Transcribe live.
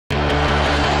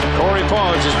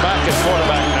Paus is back at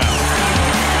quarterback now.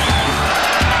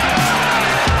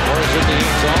 Throws in the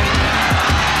end zone.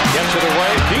 Gets it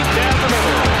away. Deep down the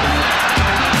middle.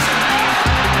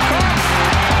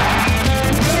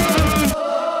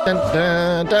 Dun,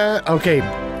 dun, dun. Okay,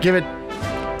 give it.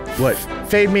 What?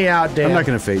 Fade me out, Dan. I'm not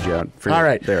going to fade you out. All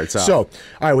right. There, it's out. So, all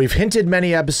right, we've hinted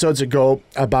many episodes ago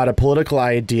about a political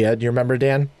idea. Do you remember,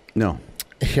 Dan? No.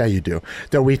 Yeah, you do.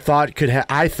 That we thought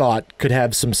I thought could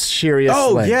have some serious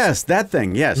legs. Yes, that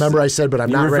thing, yes. Remember I said, but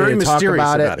I'm not ready to talk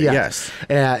about it. Yeah. Yes.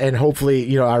 And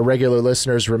hopefully, our regular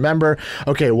listeners remember.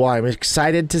 Okay, well, I'm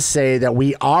excited to say that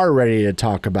we are ready to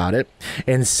talk about it.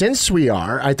 And since we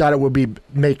are, I thought it would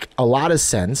make a lot of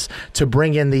sense to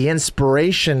bring in the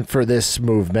inspiration for this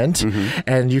movement. Mm-hmm.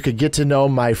 And you could get to know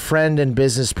my friend and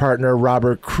business partner,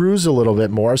 Robert Cruz, a little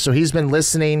bit more. So he's been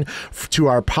listening to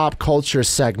our pop culture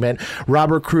segment.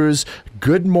 Robert Cruz,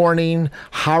 good morning.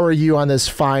 How are you on this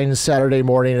fine Saturday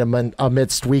morning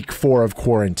amidst week 4 of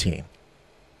quarantine?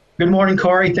 Good morning,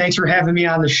 Cory. Thanks for having me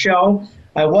on the show.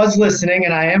 I was listening,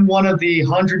 and I am one of the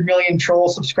 100 million troll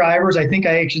subscribers. I think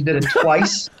I actually did it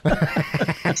twice.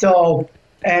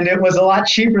 And it was a lot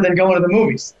cheaper than going to the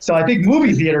movies. So I think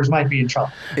movie theaters might be in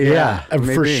trouble. Yeah,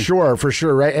 for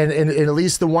sure, right? And at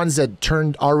least the ones that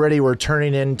were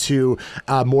turning into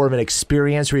more of an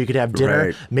experience where you could have dinner,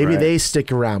 right, maybe they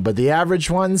stick around. But the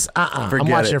average ones, I'm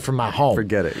watching it from my home.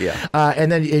 Forget it, yeah.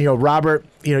 And then, Robert,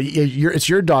 it's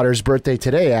your daughter's birthday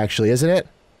today, actually, isn't it?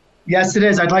 Yes, it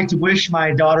is. I'd like to wish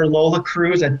my daughter Lola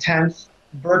Cruz a 10th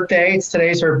birthday.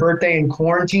 Today's her birthday in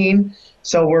quarantine.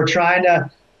 So we're trying to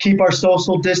keep our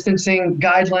social distancing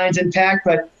guidelines intact,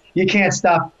 but you can't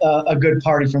stop a good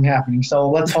party from happening. So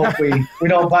let's hope we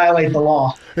don't violate the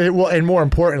law. Well, and more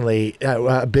importantly,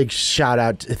 a big shout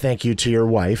out, thank you to your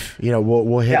wife.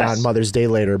 We'll hit on Mother's Day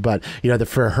later, but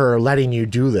for her letting you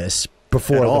do this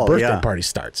before the birthday party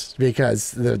starts,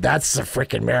 because that's a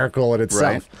freaking miracle in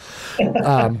itself.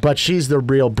 Right. But she's the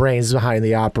real brains behind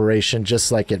the operation,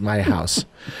 just like at my house.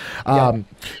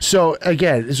 So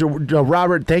again,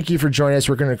 Robert, thank you for joining us.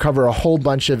 We're going to cover a whole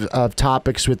bunch of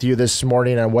topics with you this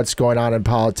morning on what's going on in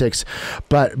politics.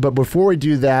 But before we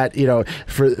do that,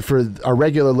 for our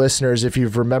regular listeners, if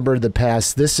you've remembered the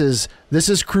past, this is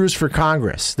Cruz for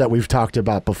Congress that we've talked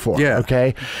about before. Yeah.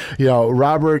 Okay.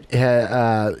 Robert,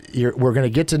 we're going to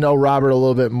get to know Robert a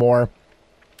little bit more.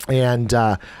 And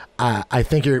we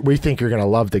think you're going to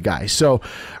love the guy. So,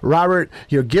 Robert,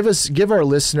 give our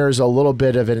listeners a little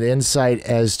bit of an insight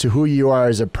as to who you are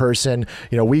as a person.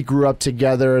 We grew up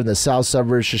together in the south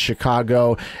suburbs of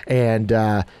Chicago, and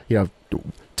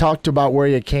talked about where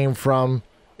you came from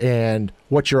and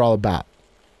what you're all about.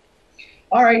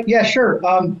 All right, yeah, sure.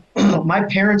 My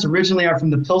parents originally are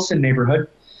from the Pilsen neighborhood,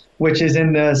 which is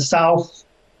in the South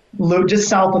Loop, just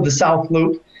south of the South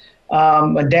Loop.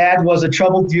 My dad was a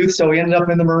troubled youth, so he ended up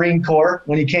in the Marine Corps.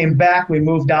 When he came back, we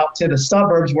moved out to the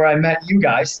suburbs where I met you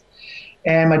guys.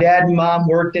 And my dad and mom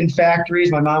worked in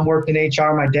factories. My mom worked in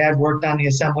HR. My dad worked on the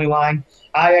assembly line.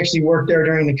 I actually worked there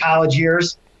during the college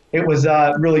years. It was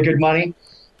really good money.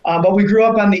 But we grew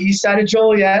up on the east side of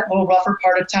Joliet, a little rougher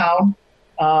part of town.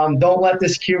 Don't let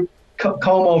this cute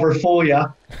comb over fool you.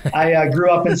 I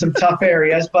grew up in some tough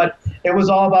areas, but it was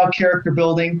all about character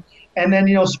building. And then,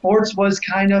 sports was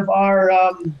kind of our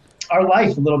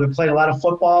life a little bit. Played a lot of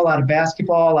football, a lot of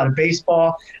basketball, a lot of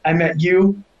baseball. I met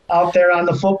you out there on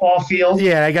the football field.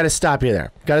 Yeah, I got to stop you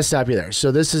there.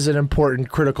 So this is an important,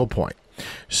 critical point.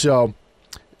 So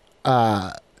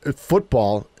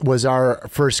football was our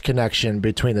first connection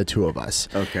between the two of us.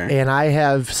 Okay. And I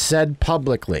have said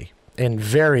publicly in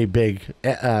very big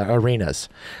arenas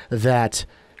that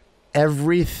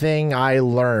everything I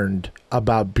learned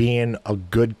about being a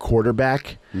good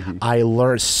quarterback, I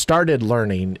started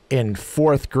learning in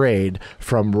 4th grade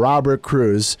from Robert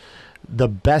Cruz, the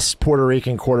best Puerto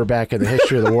Rican quarterback in the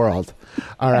history of the world,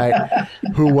 all right,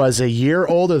 who was a year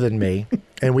older than me,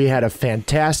 and we had a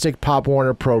fantastic Pop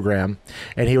Warner program,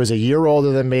 and he was a year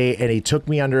older than me, and he took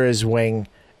me under his wing,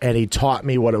 and he taught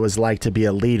me what it was like to be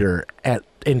a leader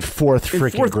in 4th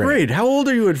freaking grade. How old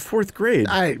are you in 4th grade?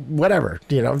 Whatever,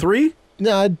 3?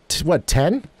 No,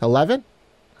 10, 11?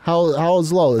 How old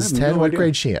is Lola? Is 10? What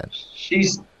grade is she in?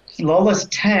 Lola's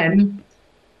 10.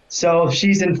 So if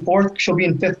she's in 4th, she'll be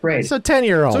in 5th grade. So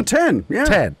 10-year-old. So 10, yeah.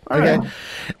 10. Okay. Right.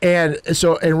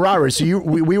 And Robert, so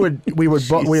we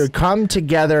would come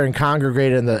together and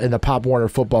congregate in the Pop Warner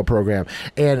football program.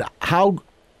 And how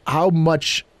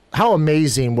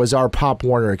amazing was our Pop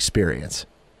Warner experience?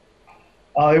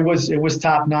 It was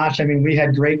top notch. I mean, we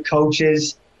had great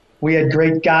coaches. We had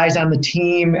great guys on the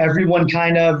team. Everyone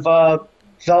kind of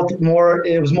felt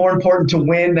it was more important to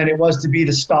win than it was to be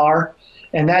the star.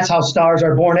 And that's how stars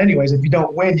are born anyways. If you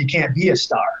don't win, you can't be a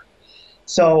star.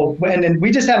 So, and then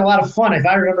we just had a lot of fun. If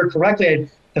I remember correctly,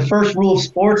 the first rule of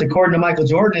sports, according to Michael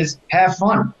Jordan, is have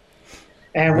fun.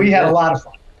 And we had a lot of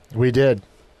fun. We did.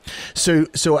 So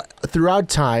throughout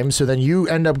time, so then you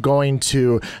end up going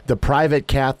to the private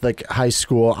Catholic high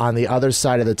school on the other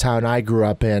side of the town I grew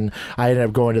up in. I ended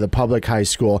up going to the public high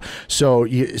school. So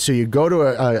you go to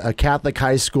a Catholic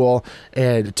high school,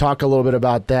 and talk a little bit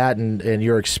about that and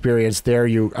your experience there.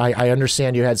 I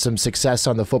understand you had some success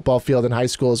on the football field in high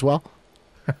school as well?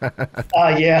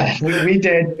 Yeah, we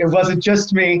did. It wasn't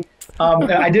just me.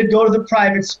 I did go to the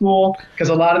private school because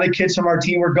a lot of the kids from our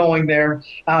team were going there.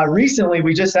 Recently,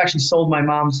 we just actually sold my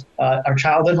mom's our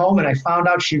childhood home, and I found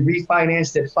out she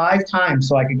refinanced it 5 times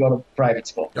so I could go to private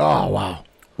school. Oh, wow.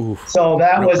 Oof. So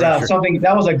that was pressure. something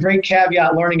that was a great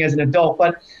caveat learning as an adult.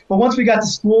 But once we got to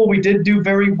school, we did do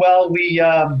very well. We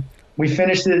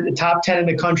finished the top 10 in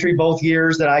the country both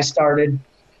years that I started,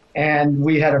 and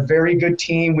we had a very good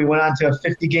team. We went on to a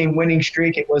 50-game winning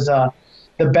streak. It was the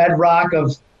bedrock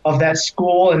of that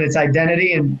school and its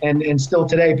identity, and still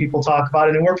today people talk about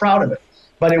it, and we're proud of it.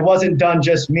 But it wasn't done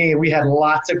just me. We had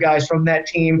lots of guys from that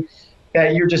team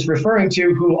that you're just referring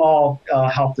to who all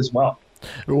helped as well.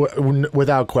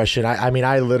 Without question. I mean,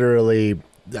 I literally,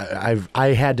 I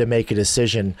had to make a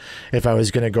decision if I was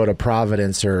going to go to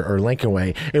Providence or Lincoln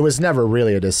Way. It was never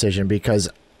really a decision because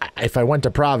if I went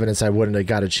to Providence, I wouldn't have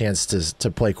got a chance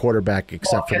to play quarterback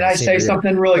except for. Can I say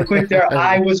something really quick there?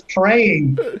 I was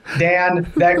praying,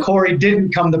 Dan, that Cory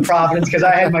didn't come to Providence because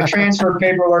I had my transfer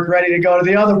paperwork ready to go to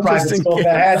the other private school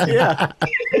that had to. Yeah,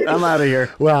 I'm out of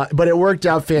here. Well, but it worked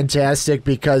out fantastic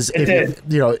because in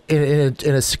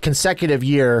a consecutive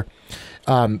year,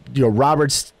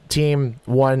 Robert's team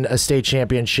won a state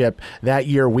championship. That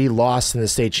year we lost in the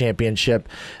state championship.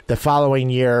 The following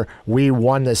year we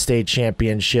won the state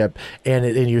championship.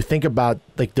 And you think about,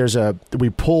 like, we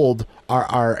pulled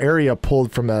our area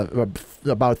pulled from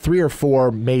about 3 or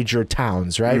 4 major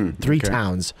towns, right? 3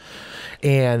 towns.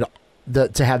 And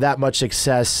to have that much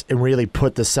success and really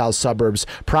put the south suburbs,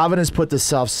 Providence put the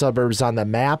south suburbs on the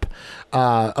map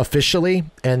officially,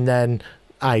 and then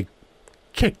I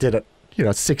kicked it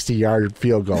 60-yard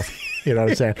field goal. You know what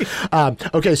I'm saying?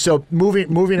 Okay, so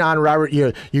moving on, Robert.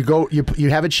 You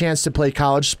have a chance to play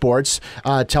college sports.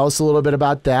 Tell us a little bit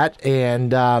about that.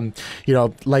 And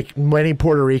like many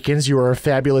Puerto Ricans, you were a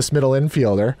fabulous middle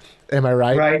infielder. Am I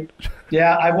right? Right.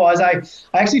 Yeah, I was. I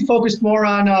actually focused more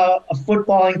on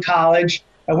football in college.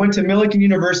 I went to Millikan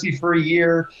University for a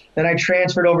year. Then I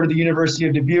transferred over to the University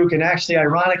of Dubuque. And actually,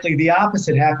 ironically, the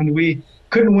opposite happened. We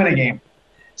couldn't win a game.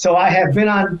 So I have been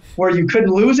on where you couldn't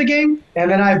lose a game,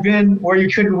 and then I've been where you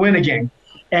couldn't win a game.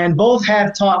 And both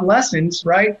have taught lessons,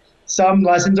 right? Some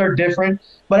lessons are different,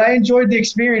 but I enjoyed the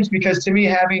experience because to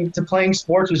me, playing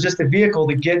sports was just a vehicle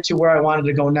to get to where I wanted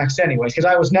to go next anyways, because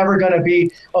I was never going to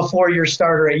be a 4-year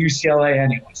starter at UCLA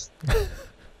anyways.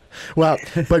 Well,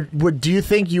 but do you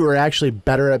think you were actually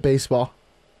better at baseball?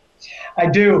 I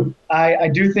do. I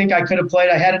do think I could have played.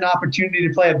 I had an opportunity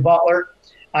to play at Butler.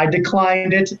 I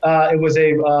declined it. It was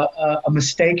a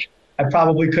mistake. I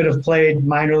probably could have played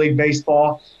minor league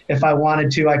baseball if I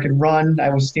wanted to. I could run. I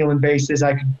was stealing bases.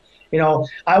 I could,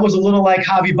 I was a little like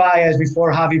Javi Baez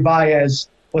before Javi Baez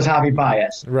was Javi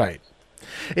Baez. Right.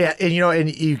 Yeah,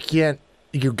 and you can't.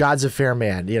 God's a fair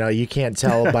man. You can't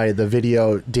tell by the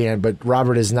video, Dan, but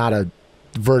Robert is not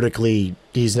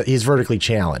he's vertically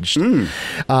challenged,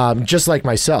 just like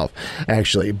myself,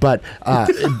 actually. But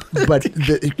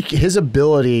his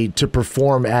ability to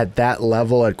perform at that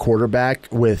level at quarterback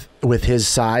with his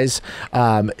size,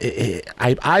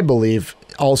 I believe,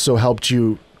 also helped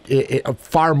you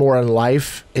far more in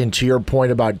life. And to your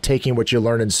point about taking what you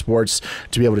learn in sports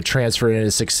to be able to transfer it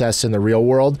into success in the real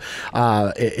world,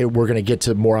 we're going to get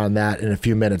to more on that in a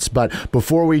few minutes. But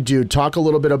before we do, talk a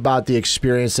little bit about the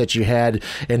experience that you had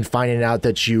in finding out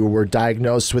that you were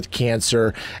diagnosed with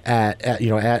cancer at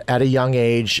a young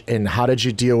age, and how did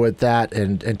you deal with that,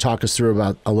 and talk us through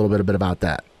a little bit about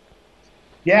that.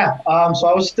 Yeah, so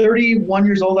I was 31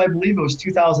 years old, I believe. It was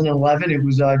 2011. It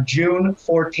was June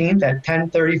 14th at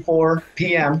 10:34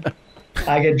 p.m.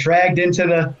 I get dragged into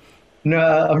the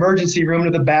emergency room to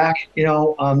the back.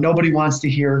 Nobody wants to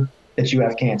hear that you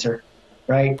have cancer,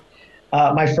 right?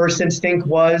 My first instinct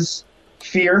was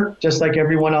fear, just like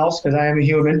everyone else, because I am a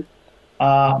human.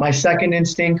 My second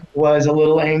instinct was a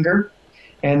little anger,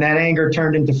 and that anger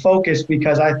turned into focus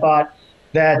because I thought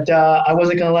that I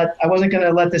wasn't going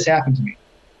to let this happen to me.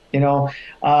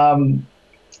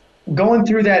 Going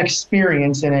through that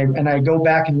experience, and I go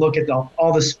back and look at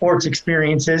all the sports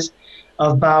experiences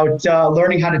about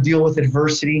learning how to deal with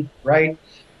adversity, right?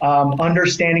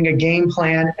 understanding a game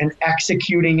plan and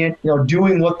executing it,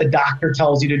 doing what the doctor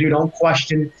tells you to do. Don't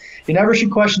question. You never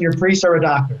should question your priest or a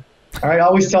doctor. All right.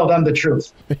 Always tell them the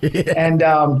truth.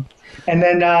 Yeah. And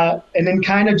then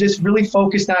kind of just really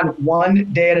focused on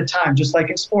one day at a time, just like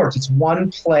in sports. It's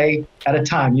one play at a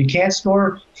time. You can't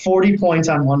score 40 points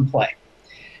on one play.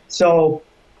 So,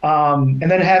 and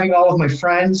then having all of my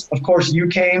friends, of course, you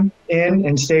came in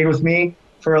and stayed with me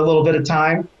for a little bit of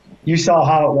time. You saw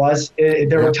how it was.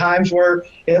 There were times where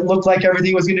it looked like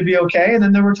everything was going to be okay, and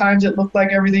then there were times it looked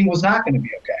like everything was not going to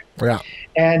be okay. Yeah.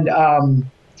 And,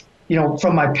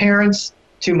 from my parents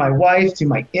to my wife to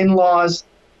my in-laws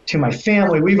to my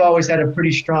family, we've always had a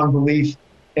pretty strong belief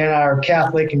in our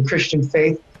Catholic and Christian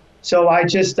faith. So I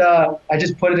just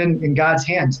put it in God's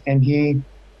hands, and He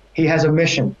has a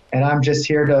mission, and I'm just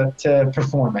here to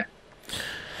perform it.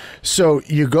 So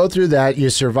you go through that, you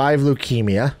survive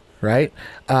leukemia, right?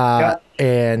 Yeah.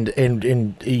 And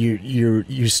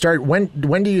you start,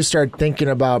 when do you start thinking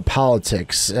about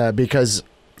politics? Because,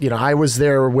 I was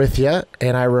there with you,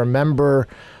 and I remember,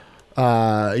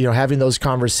 having those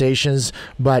conversations,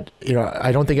 but,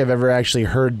 I don't think I've ever actually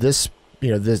heard this,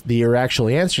 your actual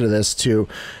answer to this too,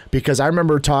 because I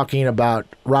remember talking about,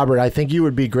 Robert, I think you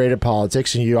would be great at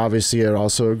politics, and you obviously had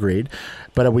also agreed,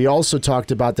 but we also talked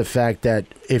about the fact that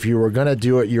if you were going to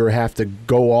do it, you would have to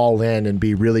go all in and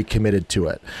be really committed to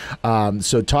it.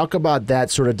 So talk about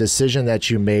that sort of decision that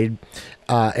you made,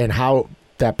 and how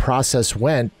that process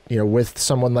went, with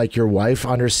someone like your wife,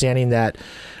 understanding that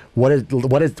what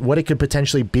it could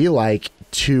potentially be like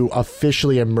to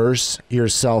officially immerse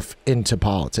yourself into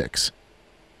politics.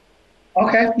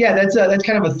 Okay, yeah, that's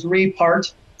kind of a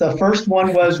three-part. The first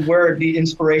one was where the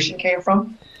inspiration came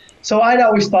from. So I'd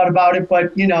always thought about it,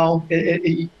 but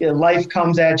life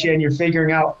comes at you, and you're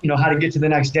figuring out how to get to the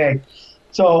next day.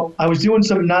 So I was doing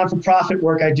some non-for-profit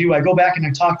work. I go back and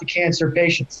I talk to cancer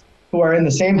patients who are in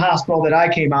the same hospital that I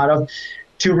came out of,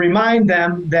 to remind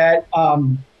them that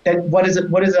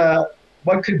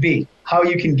what could be, how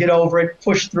you can get over it,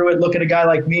 push through it. Look at a guy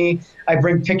like me. I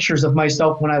bring pictures of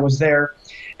myself when I was there.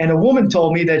 And a woman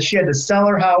told me that she had to sell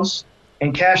her house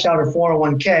and cash out her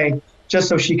 401k just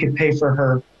so she could pay for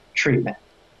her treatment.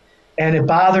 And it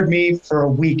bothered me for a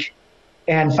week.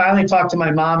 And finally talked to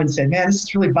my mom and said, man, this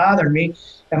is really bothering me.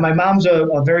 And my mom's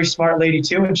a very smart lady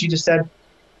too. And she just said,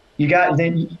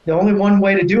 the only one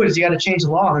way to do it is you got to change the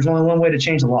law. And there's only one way to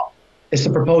change the law, is to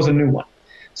propose a new one.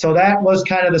 So that was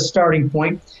kind of the starting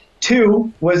point.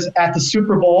 2 was at the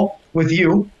Super Bowl with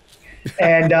you.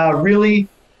 And really,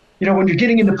 when you're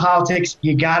getting into politics,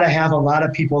 you got to have a lot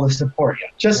of people to support you.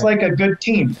 Just like a good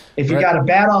team. If you got a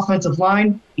bad offensive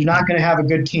line, you're not going to have a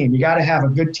good team. You got to have a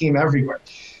good team everywhere.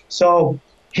 So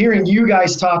hearing you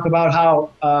guys talk about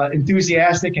how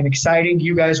enthusiastic and exciting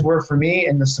you guys were for me,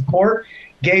 and the support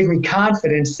gave me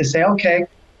confidence to say, okay,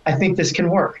 I think this can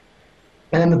work.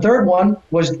 And then the third one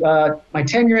was my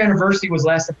 10-year anniversary was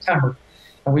last September.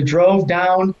 And we drove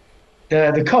down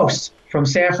the coast from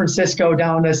San Francisco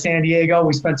down to San Diego.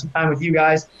 We spent some time with you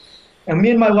guys. And me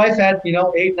and my wife had,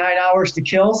 8-9 hours to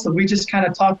kill. So we just kind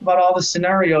of talked about all the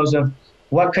scenarios of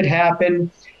what could happen,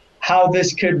 how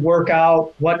this could work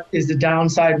out, what is the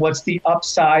downside, what's the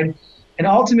upside. And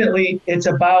ultimately, it's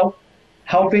about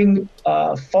helping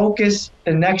focus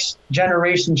the next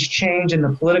generation's change in the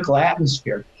political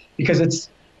atmosphere. Because it's,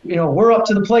 we're up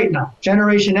to the plate now.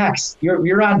 Generation X,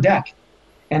 you're on deck.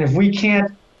 And if we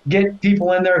can't get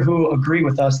people in there who agree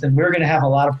with us, then we're going to have a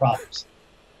lot of problems.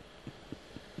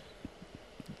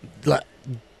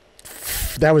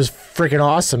 That was freaking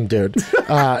awesome, dude.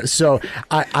 So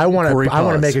I want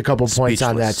to make a couple points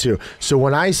on that too. So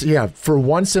when for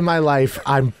once in my life,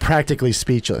 I'm practically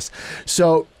speechless.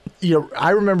 So, I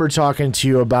remember talking to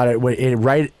you about it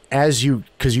right as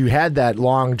because you had that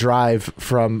long drive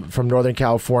from Northern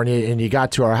California, and you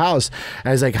got to our house, and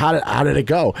I was like, how did it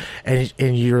go? And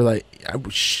you're like,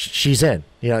 she's in,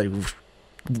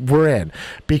 we're in.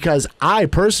 Because I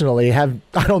personally I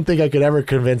don't think I could ever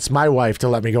convince my wife to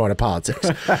let me go into politics.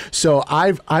 So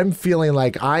I'm feeling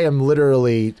like I am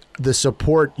literally the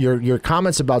support. Your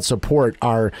comments about support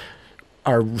are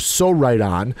so right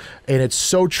on, and it's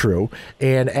so true.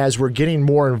 And as we're getting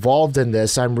more involved in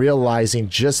this, I'm realizing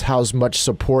just how much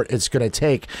support it's going to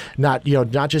take. Not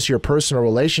just your personal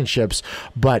relationships,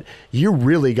 but you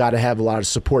really got to have a lot of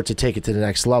support to take it to the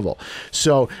next level.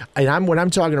 So, and when I'm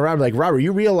talking around, I'm like, Robert,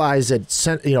 you realize that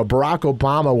Barack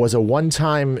Obama was a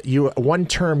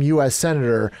one-term U.S.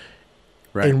 senator,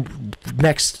 right, and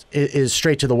next is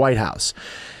straight to the White House.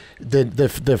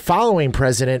 The following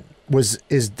president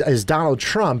is Donald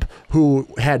Trump, who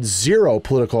had zero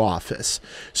political office.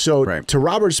 So to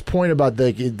Robert's point about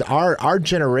our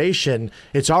generation,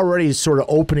 it's already sort of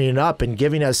opening up and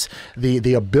giving us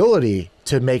the ability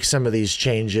to make some of these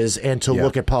changes and to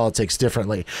look at politics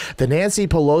differently. The Nancy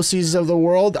Pelosi's of the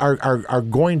world are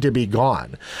going to be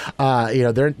gone.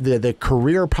 They're the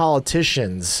career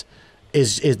politicians.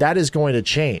 That is going to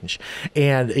change.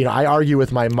 And I argue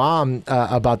with my mom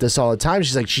about this all the time.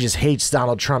 She's like, she just hates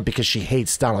Donald Trump because she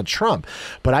hates Donald Trump.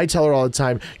 But I tell her all the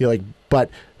time, but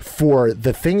for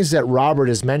the things that Robert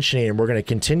is mentioning, and we're going to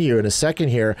continue in a second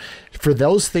here, for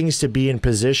those things to be in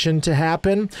position to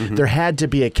happen, there had to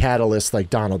be a catalyst like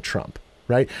Donald Trump,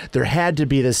 right? There had to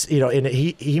be this, and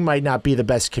he might not be the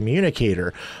best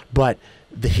communicator, but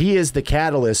he is the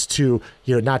catalyst to,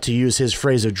 not to use his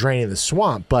phrase of draining the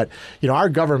swamp, but, our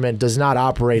government does not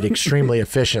operate extremely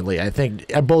efficiently. I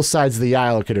think both sides of the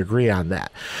aisle could agree on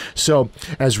that. So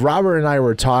as Robert and I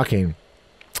were talking,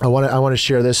 I want to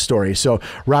share this story. So,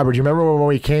 Robert, do you remember when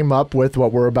we came up with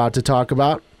what we're about to talk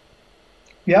about?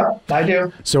 Yep, I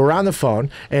do. So we're on the phone,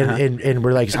 and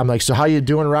we're like, I'm like, so how you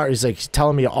doing, Robert? He's like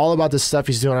telling me all about the stuff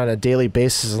he's doing on a daily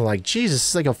basis. I'm like, geez, this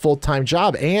is like a full-time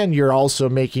job, and you're also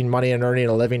making money and earning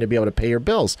a living to be able to pay your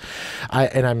bills.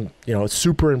 I'm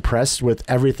super impressed with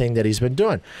everything that he's been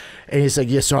doing. And he's like,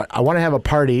 yeah, so I want to have a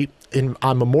party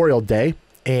on Memorial Day.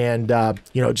 And,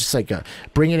 just like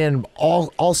bringing in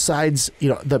all sides,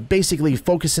 basically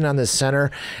focusing on the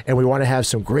center. And we want to have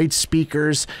some great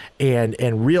speakers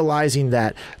and realizing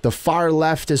that the far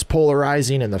left is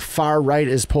polarizing and the far right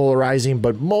is polarizing.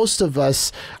 But most of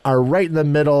us are right in the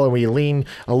middle, and we lean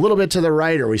a little bit to the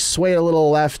right or we sway a little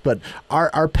left. But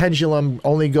our pendulum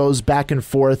only goes back and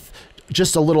forth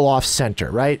just a little off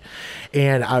center, right?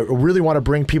 And I really want to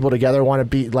bring people together. I want to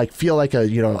be feel like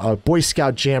a Boy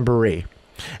Scout jamboree.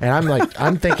 And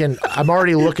I'm thinking, I'm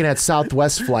already looking at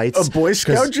Southwest flights. A Boy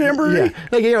Scout jamboree?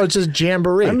 Yeah, it's just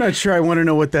jamboree. I'm not sure I want to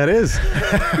know what that is.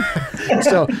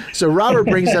 So Robert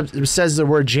says the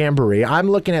word jamboree. I'm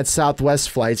looking at Southwest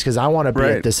flights because I want to be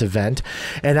at this event.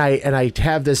 And I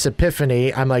have this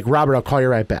epiphany. I'm like, Robert, I'll call you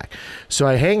right back. So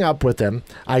I hang up with him.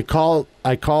 I call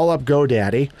up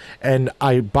GoDaddy and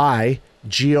I buy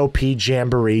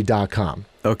GOPjamboree.com.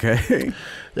 Okay.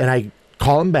 And I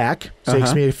call him back.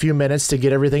 Takes me a few minutes to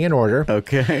get everything in order.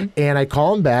 Okay. And I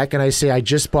call him back and I say, I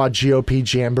just bought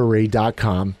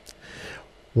GOPjamboree.com.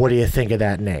 What do you think of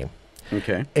that name?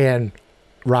 Okay. And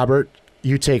Robert,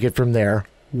 you take it from there.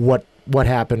 What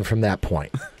happened from that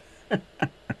point?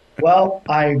 Well,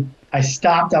 I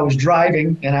stopped. I was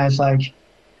driving and I was like,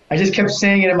 I just kept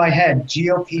saying it in my head,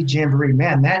 GOP Jamboree.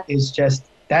 Man, that's it.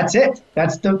 That's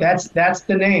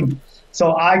the name.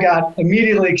 So I got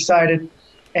immediately excited.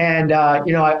 And,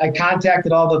 I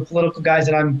contacted all the political guys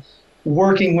that I'm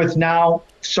working with now,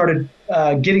 started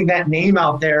getting that name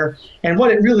out there. And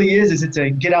what it really is it's a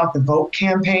get out the vote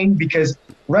campaign, because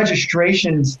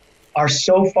registrations are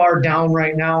so far down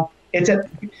right now. It's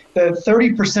at the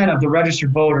 30% of the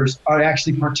registered voters are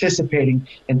actually participating.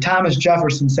 And Thomas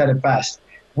Jefferson said it best.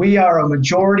 We are a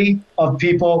majority of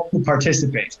people who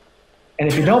participate. And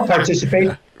if you don't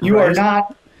participate, you are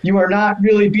not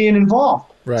really being involved.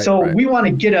 We want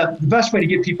to the best way to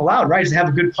get people out, right, is to have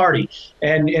a good party.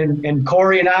 And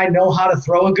Cory and I know how to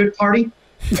throw a good party.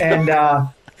 And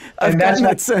that's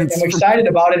what I'm excited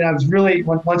about it. And I was really,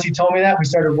 once he told me that, we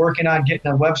started working on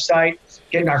getting a website,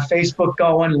 getting our Facebook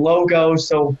going, logos.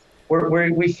 So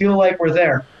we feel like we're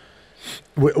there.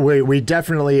 We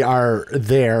definitely are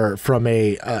there from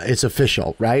it's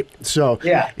official, right? So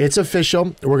it's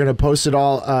official. We're going to post it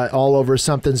all over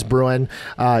Something's Bruin,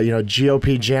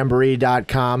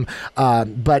 GOPjamboree.com.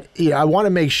 But I want to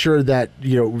make sure that,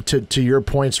 to your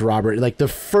points, Robert, like the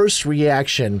first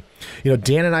reaction,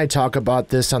 Dan and I talk about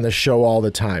this on the show all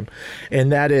the time.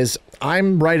 And that is,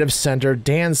 I'm right of center,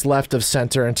 Dan's left of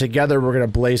center, and together we're going to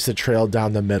blaze the trail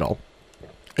down the middle.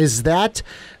 Is I'm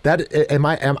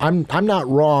not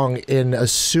wrong in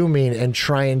assuming and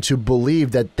trying to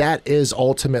believe that is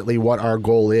ultimately what our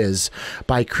goal is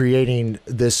by creating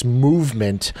this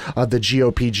movement of the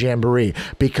GOP Jamboree,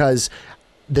 because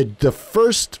the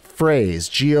first phrase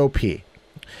GOP,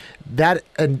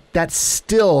 that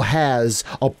still has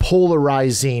a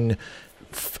polarizing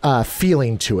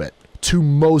feeling to it to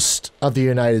most of the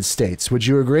United States. Would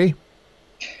you agree?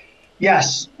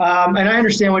 Yes, and I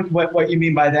understand what you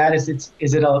mean by that. Is it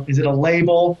a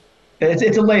label?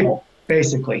 It's a label,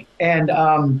 basically. And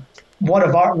one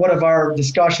of our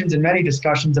discussions, and many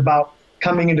discussions about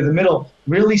coming into the middle,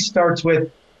 really starts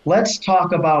with, let's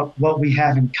talk about what we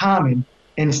have in common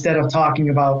instead of talking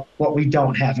about what we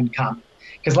don't have in common.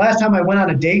 Because last time I went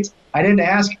on a date, I didn't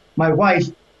ask my wife,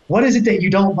 what is it that you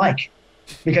don't like?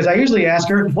 Because I usually ask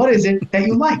her, what is it that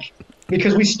you like?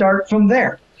 Because we start from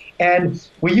there. And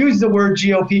we use the word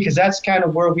GOP because that's kind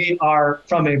of where we are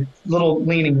from a little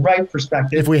leaning right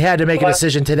perspective. If we had to make a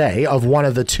decision today of one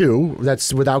of the two,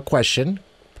 that's without question.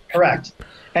 Correct.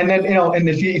 And then, and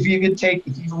if you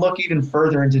look even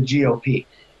further into GOP,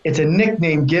 it's a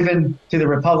nickname given to the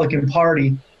Republican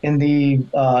Party in the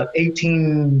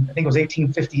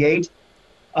 1858,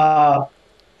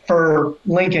 for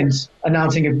Lincoln's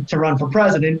announcing to run for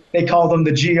president. They call them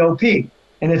the GOP,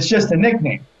 and it's just a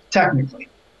nickname, technically.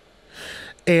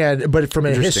 But from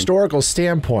a historical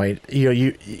standpoint,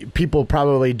 people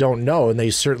probably don't know, and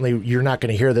you're not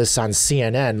going to hear this on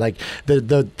CNN. Like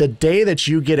the day that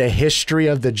you get a history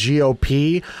of the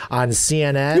GOP on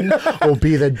CNN will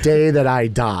be the day that I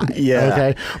die. Yeah.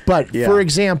 Okay. But for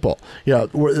example,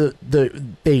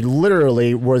 they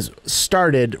literally was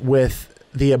started with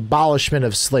the abolishment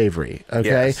of slavery. Okay.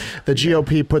 Yes. The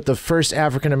GOP put the first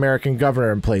African-American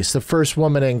governor in place, the first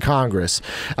woman in Congress.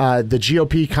 The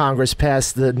GOP Congress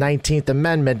passed the 19th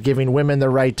Amendment, giving women the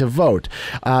right to vote.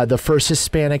 The first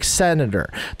Hispanic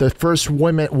senator, the first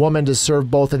woman to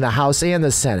serve both in the House and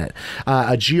the Senate.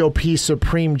 A GOP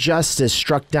Supreme Justice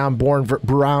struck down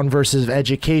Brown versus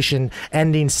education,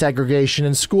 ending segregation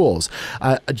in schools.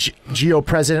 GO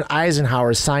President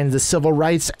Eisenhower signed the Civil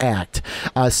Rights Act.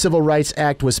 Civil Rights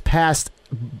Act was passed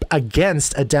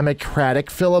against a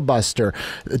Democratic filibuster.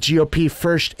 The GOP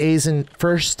first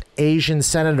Asian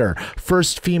senator,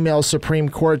 first female Supreme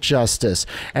Court justice,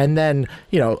 and then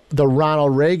the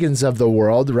Ronald Reagans of the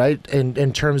world, right?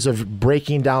 In terms of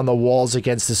breaking down the walls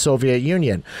against the Soviet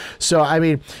Union. So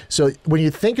when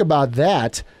you think about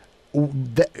that,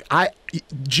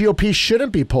 GOP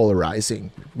shouldn't be polarizing,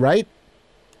 right?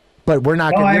 But you're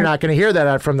not going to hear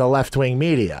that from the left-wing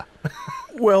media.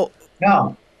 Well.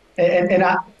 No, and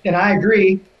I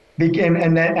agree,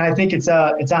 and I think it's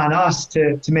on us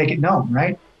to make it known,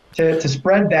 right? To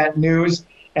spread that news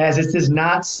as it is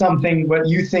not something what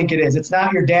you think it is. It's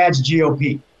not your dad's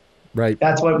GOP, right?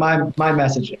 That's what my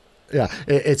message is. Yeah,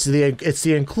 it's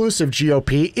the inclusive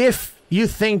GOP. If you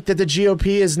think that the GOP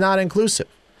is not inclusive,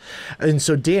 and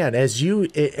so Dan, I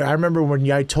remember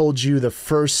when I told you the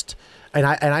first. And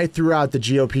I threw out the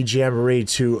GOP jamboree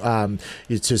to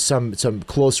some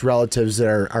close relatives that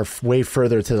are way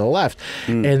further to the left,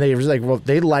 and they were like, well,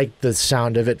 they liked the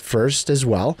sound of it first as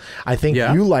well. I think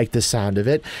you like the sound of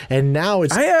it, and now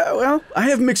it's. I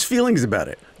have mixed feelings about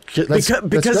it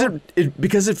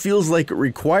because it feels like it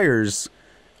requires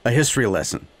a history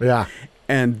lesson. Yeah,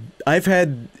 and I've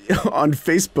had on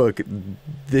Facebook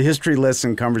the history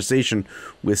lesson conversation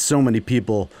with so many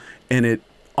people, and it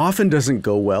often doesn't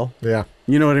go well. Yeah.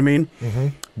 You know what I mean? Mm-hmm.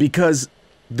 Because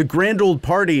the grand old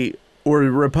party or the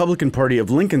Republican Party of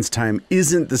Lincoln's time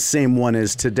isn't the same one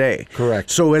as today. Correct.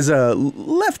 So as a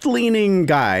left-leaning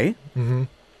guy,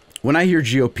 when I hear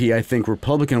GOP, I think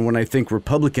Republican. When I think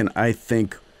Republican, I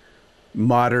think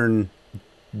modern,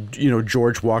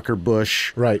 George Walker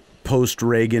Bush, right,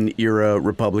 post-Reagan era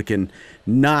Republican,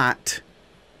 not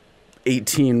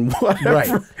 18 whatever.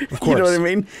 Right. Of course. You know what I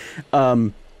mean?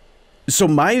 So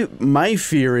my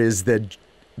fear is that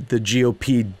the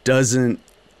GOP doesn't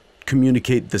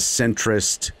communicate the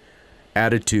centrist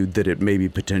attitude that it maybe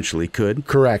potentially could.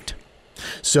 Correct.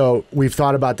 So we've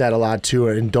thought about that a lot too,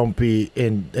 and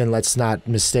and let's not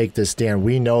mistake this, Dan.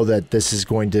 We know that this is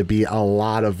going to be a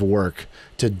lot of work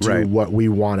to do what we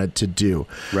want it to do.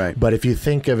 Right. But if you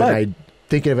think of an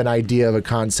idea of a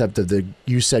concept of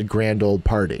you said grand old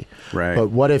party. Right.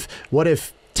 But what if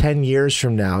 10 years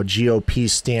from now, GOP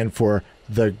stand for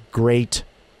the Great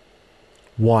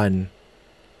One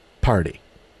Party?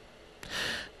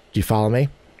 Do you follow me?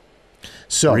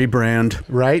 So rebrand,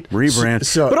 right?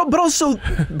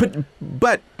 Rebrand.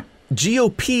 But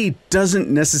GOP doesn't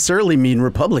necessarily mean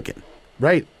Republican,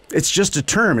 right? It's just a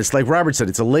term. It's like Robert said.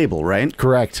 It's a label, right?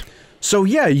 Correct. So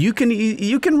yeah, you can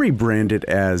rebrand it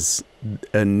as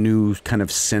a new kind of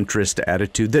centrist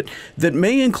attitude that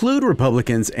may include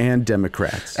Republicans and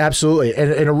Democrats. Absolutely,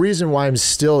 and a reason why I'm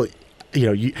still,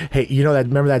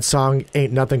 remember that song,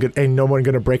 ain't no one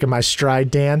gonna break in my stride,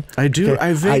 Dan? I do. Okay?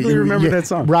 I vaguely remember that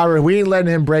song. Robert, we ain't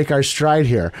letting him break our stride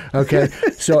here. Okay.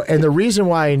 So, and the reason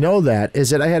why I know that is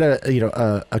that I had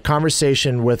a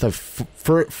conversation with a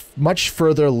much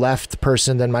further left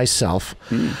person than myself.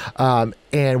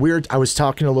 And I was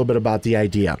talking a little bit about the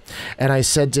idea, and I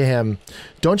said to him,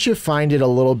 don't you find it a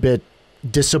little bit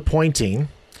disappointing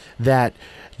that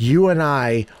you and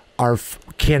I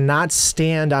cannot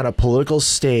stand on a political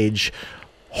stage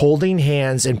holding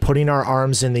hands and putting our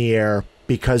arms in the air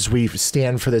because we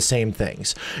stand for the same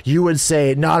things. You would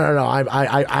say, no,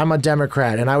 I'm a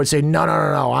Democrat, and I would say, no,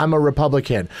 I'm a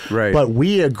Republican. Right. But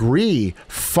we agree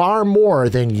far more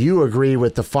than you agree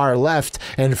with the far left,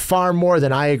 and far more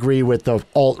than I agree with the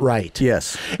alt-right.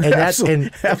 Yes. And that's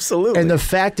absolutely. And the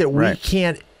fact that we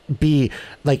can't be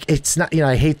like, it's not,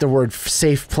 I hate the word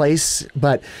safe place,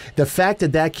 but the fact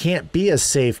that that can't be a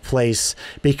safe place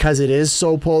because it is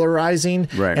so polarizing.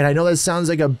 Right. And I know that sounds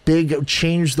like a big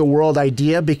change the world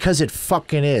idea, because it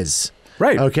fucking is.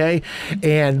 Right. Okay.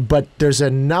 But there's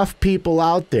enough people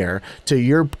out there, to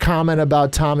your comment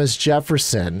about Thomas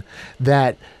Jefferson,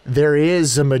 that there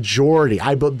is a majority.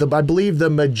 I believe the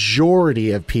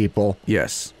majority of people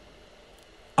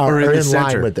are in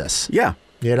line with this. Yeah.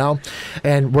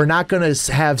 And we're not going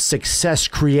to have success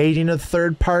creating a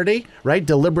third party, right?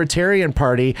 The Libertarian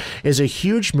Party is a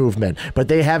huge movement, but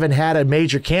they haven't had a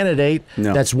major candidate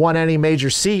that's won any major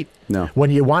seat. No.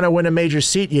 When you want to win a major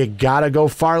seat, you got to go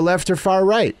far left or far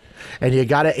right, and you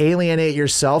got to alienate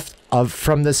yourself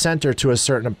from the center to a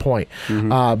certain point.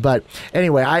 But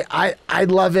anyway, I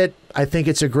love it. I think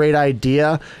it's a great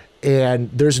idea, and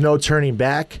there's no turning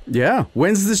back. Yeah.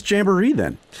 When's this jamboree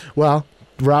then? Well,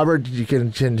 Robert, you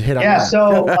can hit on that. Yeah,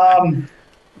 so,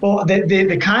 well,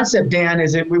 the concept, Dan,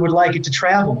 is that we would like it to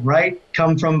travel, right?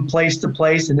 Come from place to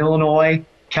place in Illinois,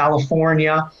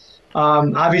 California.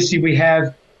 Obviously, we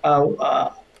have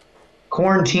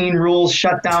quarantine rules,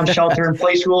 shutdown,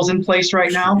 shelter-in-place rules in place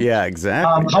right now. Yeah,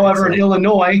 exactly. However, in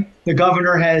Illinois, the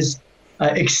governor has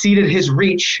exceeded his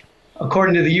reach,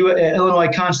 according to the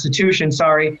Illinois Constitution,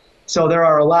 So there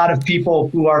are a lot of people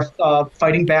who are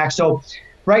fighting back. So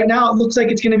right now, it looks like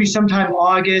it's going to be sometime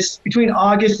between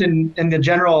August and the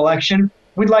general election.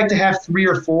 We'd like to have 3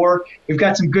 or 4. We've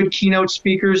got some good keynote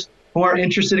speakers who are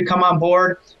interested to come on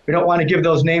board. We don't want to give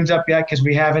those names up yet because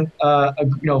we haven't,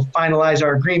 finalized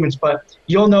our agreements, but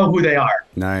you'll know who they are.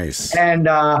 Nice. And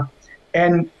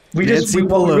we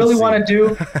what we really want to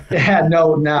do,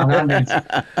 not Nancy.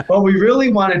 What we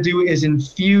really want to do is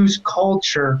infuse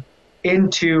culture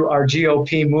into our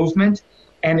GOP movement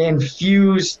and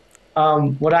infuse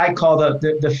what I call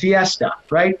the fiesta,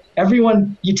 right?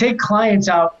 You take clients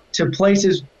out to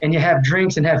places and you have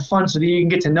drinks and have fun so that you can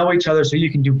get to know each other so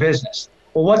you can do business.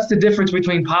 Well, what's the difference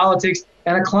between politics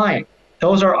and a client?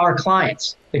 Those are our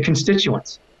clients, the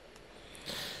constituents.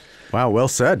 Wow, well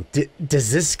said.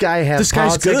 Does this guy have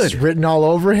politics written all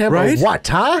over him? Right? Or what,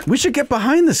 huh? We should get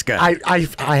behind this guy. I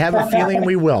have a feeling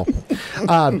we will.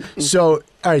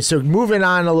 All right, so moving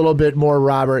on a little bit more,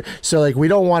 Robert. So, like, we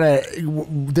don't want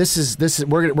to.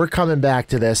 We're coming back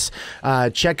to this.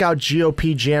 Check out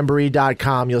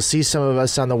GOPjamboree.com. You'll see some of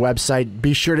us on the website.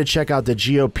 Be sure to check out the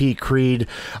GOP Creed,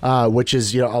 which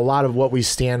is a lot of what we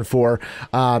stand for.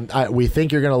 We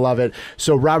think you're going to love it.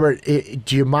 So, Robert,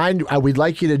 do you mind? We'd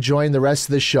like you to join the rest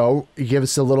of the show. Give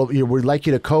us a little. We'd like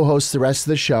you to co-host the rest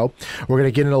of the show. We're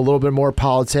going to get into a little bit more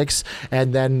politics,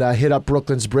 and then hit up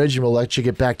Brooklyn's Bridge, and we'll let you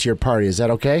get back to your party. Is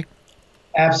that okay?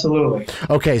 Absolutely.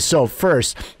 Okay, so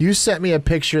first, you sent me a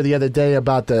picture the other day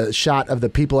about the shot of the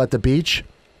people at the beach.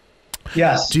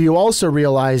 Yes. Do you also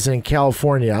realize in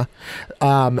California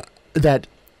that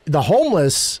the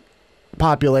homeless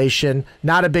population,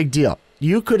 not a big deal?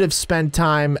 You could have spent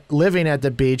time living at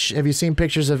the beach. Have you seen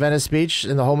pictures of Venice Beach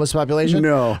and the homeless population?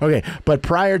 No. Okay, but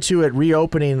prior to it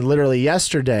reopening literally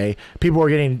yesterday, people were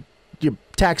getting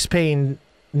tax-paying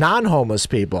non-homeless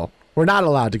people. We're not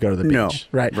allowed to go to the beach, no,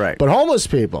 right? Right. But homeless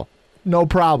people, no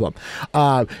problem.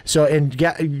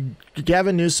 Gavin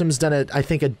Newsom's done, I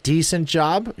think, a decent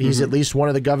job. He's at least one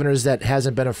of the governors that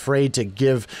hasn't been afraid to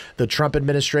give the Trump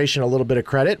administration a little bit of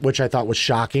credit, which I thought was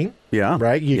shocking. Yeah.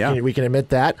 Right? We can admit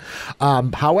that.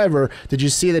 However, did you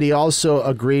see that he also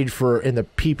agreed in the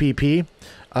PPP,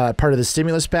 part of the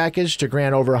stimulus package, to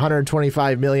grant over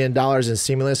 $125 million in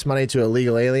stimulus money to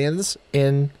illegal aliens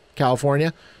in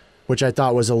California? Which I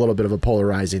thought was a little bit of a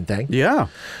polarizing thing. Yeah.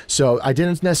 So I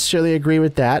didn't necessarily agree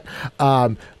with that.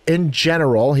 In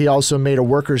general, he also made a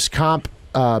workers' comp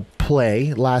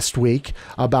play last week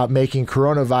about making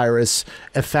coronavirus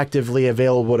effectively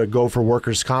available to go for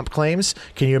workers' comp claims.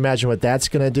 Can you imagine what that's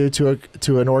going to do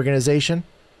to an organization,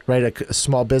 right? A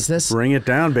small business. Bring it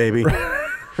down, baby.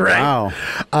 Right. Wow.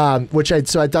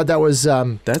 So I thought that was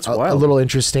that's a little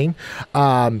interesting.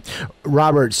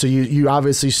 Robert, so you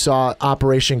obviously saw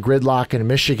Operation Gridlock in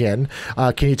Michigan.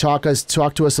 Can you talk to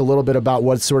us a little bit about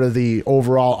what sort of the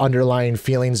overall underlying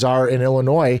feelings are in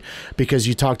Illinois? Because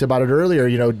you talked about it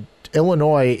earlier.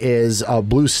 Illinois is a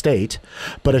blue state,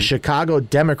 but a Chicago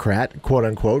Democrat, quote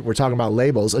unquote, we're talking about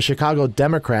labels, a Chicago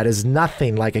Democrat is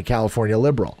nothing like a California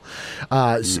liberal. You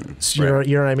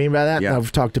know what I mean by that? Yeah.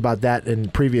 I've talked about that in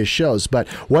previous shows. But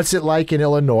what's it like in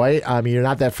Illinois? I mean, you're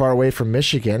not that far away from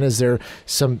Michigan. Is there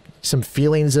some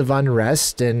feelings of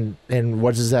unrest, and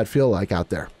what does that feel like out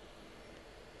there?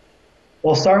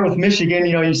 We'll start with Michigan.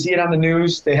 You know, you see it on the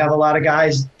news. They have a lot of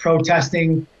guys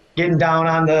protesting, getting down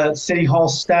on the city hall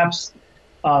steps,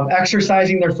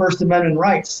 exercising their First Amendment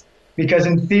rights. Because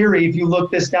in theory, if you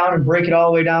look this down and break it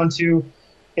all the way down to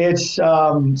its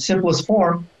simplest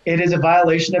form, it is a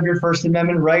violation of your First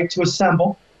Amendment right to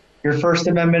assemble, your First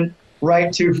Amendment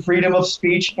right to freedom of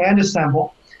speech and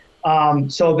assemble.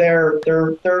 So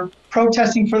they're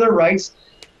protesting for their rights.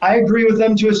 I agree with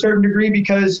them to a certain degree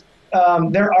because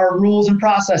there are rules and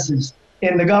processes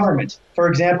in the government. For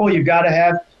example, you've got to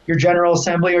have your General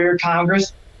Assembly or your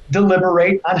Congress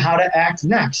deliberate on how to act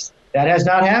next. That has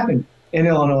not happened in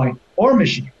Illinois or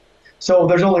Michigan. So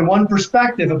there's only one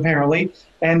perspective, apparently.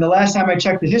 And the last time I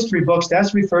checked the history books,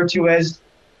 that's referred to as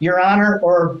Your Honor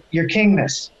or Your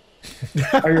Kingness.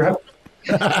 Or your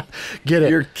Get it?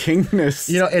 Your kingness.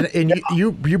 You know, and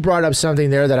you brought up something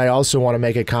there that I also want to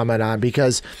make a comment on,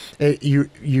 because you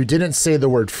didn't say the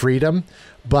word freedom,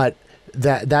 but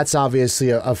that's obviously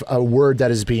a word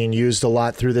that is being used a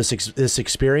lot through this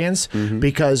experience,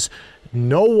 because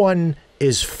no one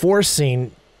is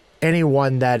forcing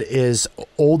anyone that is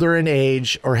older in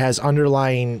age or has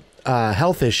underlying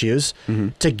health issues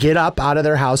to get up out of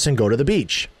their house and go to the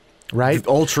beach. Right?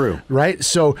 All true. Right?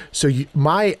 So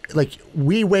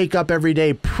we wake up every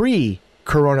day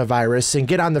pre-coronavirus and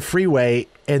get on the freeway,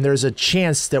 and there's a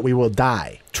chance that we will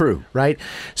die. True. Right?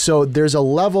 So there's a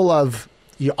level of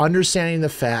understanding the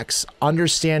facts,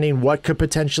 understanding what could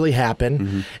potentially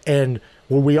happen, and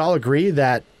will we all agree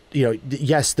that, you know,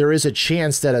 yes, there is a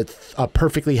chance that a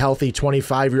perfectly healthy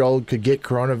 25-year-old could get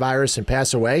coronavirus and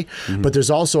pass away, but there's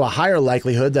also a higher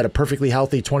likelihood that a perfectly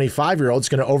healthy 25-year-old is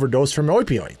going to overdose from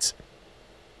opioids.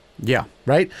 Yeah.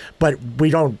 Right? But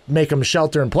we don't make them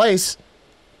shelter in place.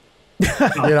 You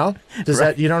know? Does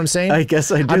that, you know what I'm saying? I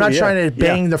guess I do. I'm not trying to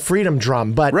bang the freedom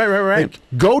drum, but right. like,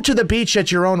 go to the beach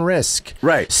at your own risk.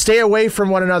 Right. Stay away from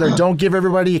one another. Don't give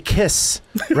everybody a kiss.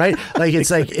 Right? Like,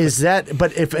 it's like, is that,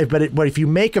 but if you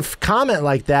make a comment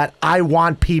like that, I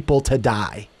want people to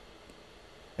die.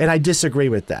 And I disagree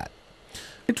with that.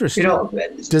 Interesting. You know,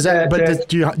 Does that,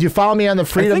 do you follow me on the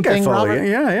freedom thing, Robert?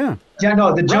 Yeah. Yeah,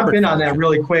 no, to jump in on that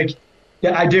really quick.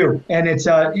 Yeah, I do. And it's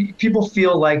people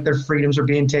feel like their freedoms are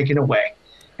being taken away.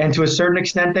 And to a certain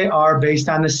extent, they are, based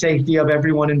on the safety of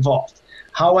everyone involved.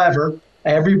 However,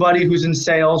 everybody who's in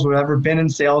sales or ever been in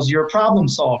sales, you're a problem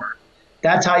solver.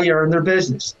 That's how you earn their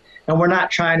business. And we're not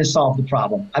trying to solve the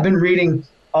problem. I've been reading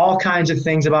all kinds of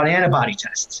things about antibody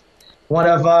tests. One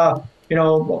of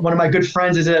my good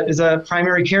friends is a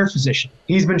primary care physician.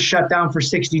 He's been shut down for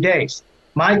 60 days.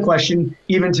 My question,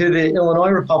 even to the Illinois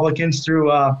Republicans through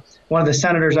one of the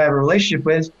senators I have a relationship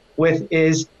with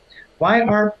is, why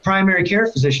aren't primary care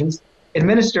physicians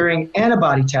administering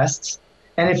antibody tests?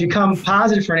 And if you come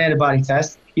positive for an antibody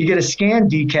test, you get a scan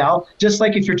decal, just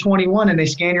like if you're 21 and they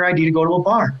scan your ID to go to a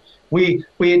bar. We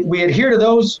adhere to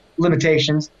those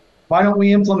limitations. Why don't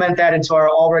we implement that into our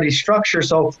already structure?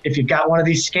 So if you've got one of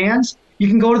these scans, you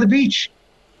can go to the beach.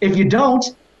 If you don't,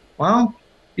 well,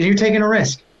 you're taking a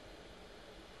risk.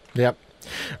 Yep.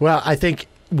 Well, I think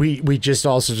we just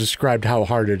also described how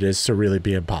hard it is to really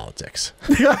be in politics.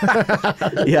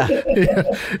 Yeah.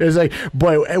 It's like,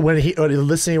 boy, when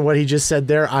listening to what he just said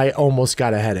there, I almost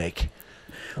got a headache.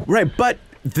 Right, but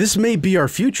this may be our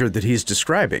future that he's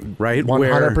describing, right?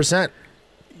 100%.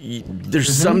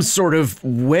 There's some sort of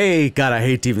way, God, I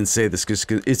hate to even say this because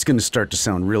it's going to start to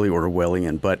sound really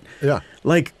Orwellian, but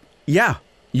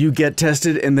you get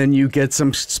tested and then you get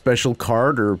some special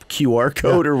card or QR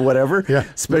code or whatever. Yeah.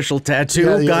 Special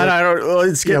tattoo. God, I don't know.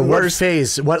 It's getting worse.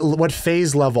 What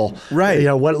phase level? Right. You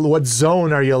know, what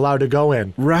zone are you allowed to go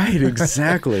in? Right,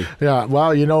 exactly. Yeah.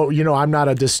 Well, you know, I'm not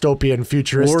a dystopian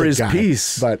futuristic War is guy.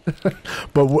 peace. But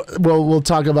we'll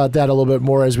talk about that a little bit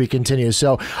more as we continue.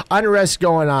 So unrest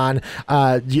going on.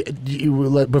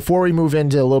 Before we move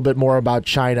into a little bit more about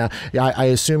China, I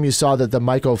assume you saw that the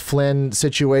Michael Flynn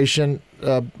situation.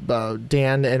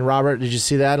 Dan and Robert, did you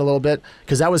see that a little bit?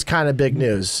 Because that was kind of big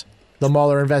news. The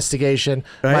Mueller investigation,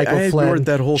 Michael Flynn,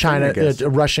 that whole China,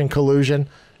 Russian collusion.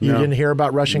 You didn't hear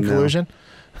about Russian collusion?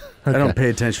 Okay. I don't pay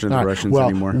attention to the Russians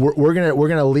anymore. We're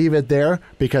gonna leave it there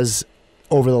because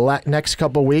over the next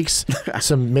couple of weeks,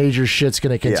 some major shit's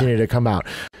gonna continue to come out.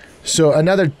 So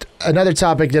another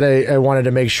topic that I wanted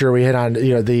to make sure we hit on,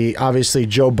 obviously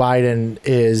Joe Biden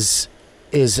is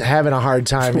having a hard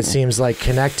time, it seems like,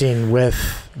 connecting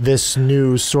with this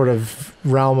new sort of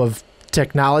realm of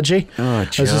technology.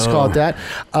 Let's just call it that.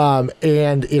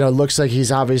 And it looks like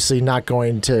he's obviously not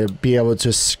going to be able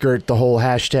to skirt the whole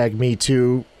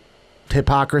 #MeToo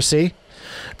hypocrisy.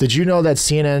 Did you know that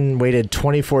CNN waited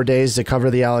 24 days to cover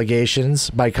the allegations?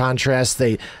 By contrast,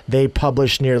 they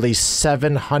published nearly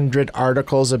 700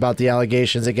 articles about the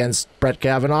allegations against Brett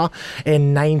Kavanaugh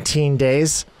in 19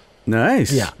 days.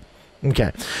 Nice. Yeah.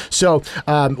 Okay. So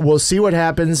we'll see what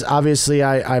happens. Obviously,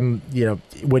 I'm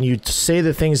when you say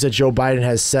the things that Joe Biden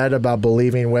has said about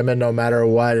believing women no matter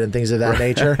what and things of that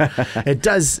nature,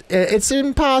 it's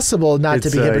impossible not to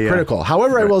be hypocritical. Yeah.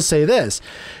 However, I will say this.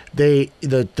 The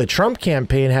Trump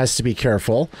campaign has to be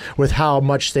careful with how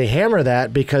much they hammer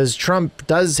that, because Trump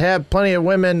does have plenty of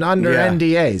women under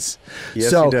NDAs.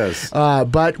 Yes, he does.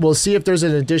 But we'll see if there's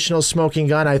an additional smoking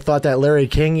gun. I thought that Larry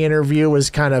King interview was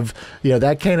kind of,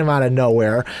 that came out of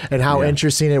nowhere, and how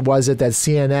interesting it was that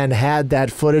CNN had that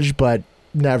footage, but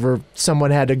someone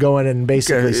had to go in and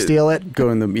basically steal it.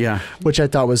 Go in the which I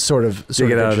thought was sort of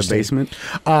get out of the basement.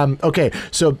 Okay,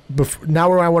 so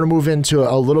now I want to move into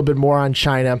a little bit more on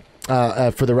China.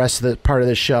 For the rest of the part of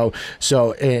the show.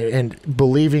 So, and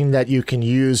believing that you can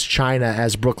use China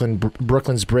as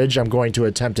Brooklyn's bridge, I'm going to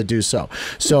attempt to do so.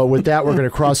 So with that, we're going to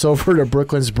cross over to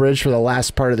Brooklyn's bridge for the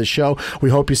last part of the show. We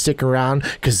hope you stick around,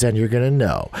 because then you're going to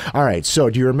know. All right. So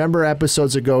do you remember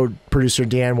episodes ago, Producer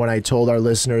Dan, when I told our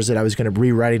listeners that I was going to be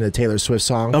rewriting the Taylor Swift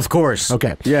song? Of course.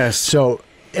 Okay. Yes. So,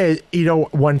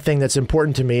 one thing that's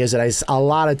important to me is that a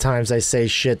lot of times I say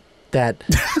shit that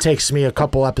takes me a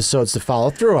couple episodes to follow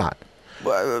through on.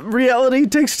 Reality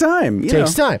takes time.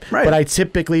 Takes time. Right. But I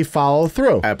typically follow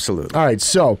through. Absolutely. All right.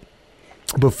 So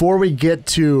before we get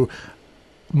to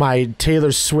my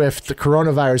Taylor Swift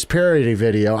coronavirus parody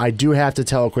video, I do have to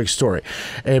tell a quick story.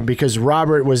 And because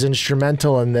Robert was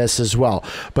instrumental in this as well.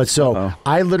 But so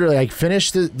I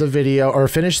finished the video, or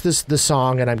finished the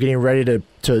song, and I'm getting ready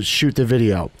to shoot the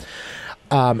video.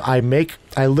 I make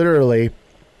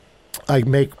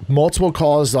multiple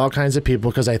calls to all kinds of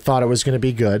people because I thought it was going to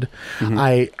be good.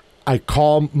 Mm-hmm. I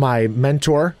call my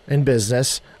mentor in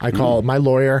business. I call my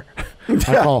lawyer.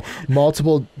 I call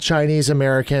multiple Chinese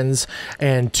Americans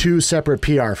and 2 separate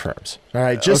PR firms. All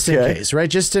right, just in case, right?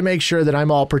 Just to make sure that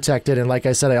I'm all protected. And like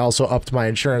I said, I also upped my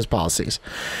insurance policies.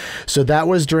 So that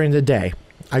was during the day.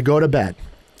 I go to bed.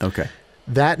 Okay.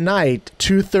 That night,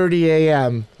 2:30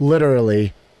 a.m.,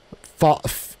 literally,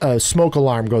 smoke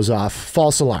alarm goes off,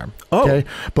 false alarm. Oh. Okay,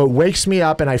 but wakes me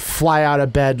up and I fly out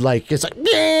of bed like it's like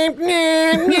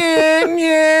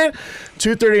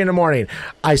 2:30 in the morning.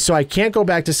 So I can't go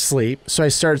back to sleep. So I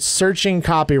start searching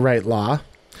copyright law.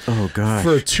 Oh gosh.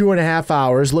 For 2.5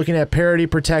 hours, looking at parody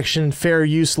protection, fair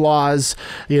use laws,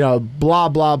 blah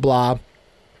blah blah.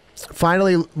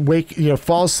 Finally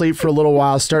fall asleep for a little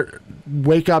while.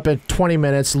 Wake up in 20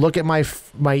 minutes. Look at my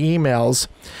emails,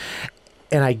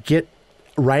 and I get.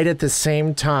 Right at the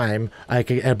same time,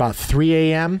 at about 3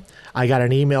 a.m., I got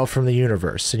an email from the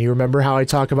universe. And you remember how I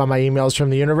talk about my emails from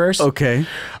the universe? Okay.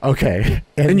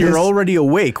 And you're already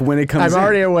awake when it comes in. I'm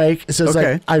already awake. So it's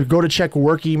like I go to check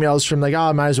work emails from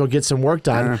I might as well get some work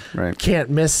done. Right. Can't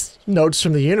miss notes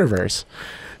from the universe.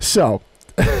 So...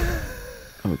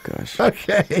 Oh, gosh.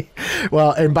 Okay.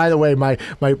 Well, and by the way, my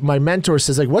mentor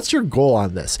says, what's your goal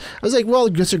on this? I was like, well,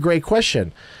 that's a great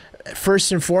question.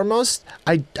 First and foremost,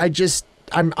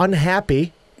 I'm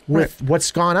unhappy with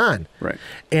what's gone on. Right.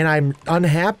 And I'm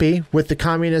unhappy with the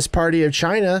Communist Party of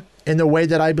China in the way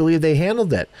that I believe they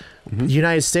handled it. Mm-hmm. The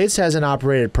United States hasn't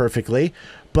operated perfectly,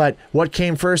 but what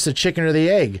came first, the chicken or the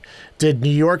egg? Did New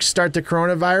York start the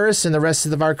coronavirus and the rest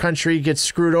of our country get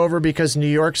screwed over because New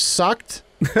York sucked?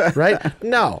 Right?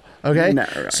 No. Okay. No,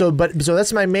 right. So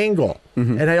that's my main goal.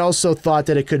 Mm-hmm. And I also thought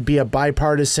that it could be a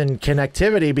bipartisan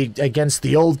connectivity against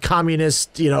the old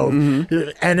communist,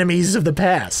 enemies of the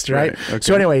past. Right. Okay.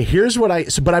 So anyway, here's what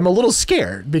but I'm a little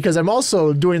scared because I'm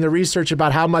also doing the research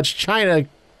about how much China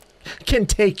can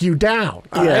take you down.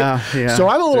 Yeah. So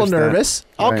I'm a little nervous.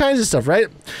 All kinds of stuff, right?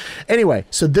 Anyway,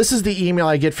 so this is the email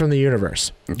I get from the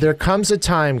universe. There comes a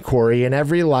time, Cory, in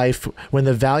every life when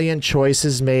the valiant choice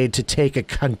is made to take a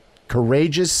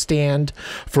courageous stand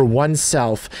for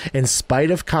oneself in spite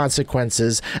of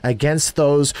consequences against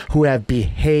those who have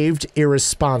behaved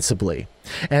irresponsibly.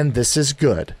 And this is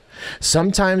good.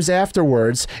 Sometimes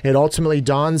afterwards, it ultimately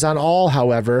dawns on all,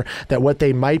 however, that what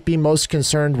they might be most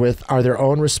concerned with are their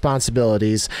own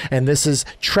responsibilities, and this is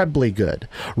trebly good.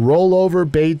 Roll over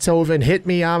Beethoven, hit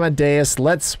me Amadeus,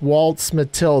 let's waltz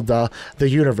Matilda, the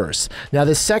universe. Now,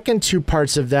 the second two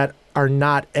parts of that are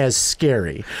not as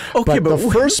scary. Okay, but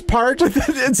the first part,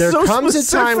 there so comes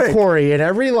specific. a time, Cory, in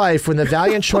every life when the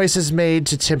valiant choice is made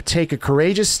to take a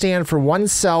courageous stand for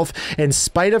oneself in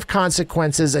spite of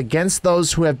consequences against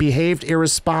those who have behaved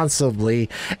irresponsibly,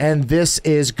 and this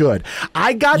is good.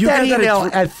 I got that email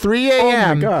at 3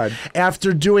 a.m.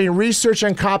 after doing research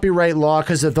on copyright law,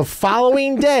 because the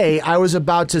following day I was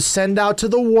about to send out to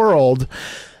the world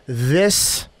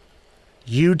this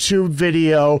YouTube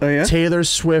video, Taylor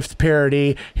Swift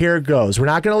parody. Here it goes. We're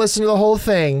not going to listen to the whole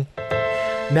thing.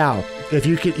 Now, if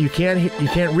you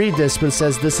can't read this, but it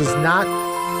says this is not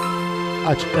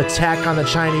an attack on the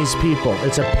Chinese people.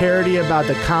 It's a parody about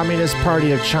the Communist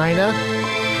Party of China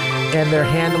and their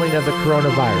handling of the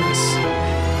coronavirus.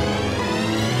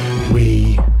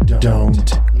 We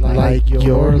don't like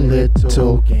your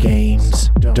little games,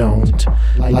 don't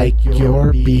like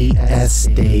your BS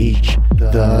stage,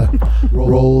 the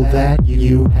role that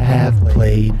you have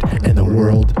played in the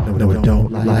world. No,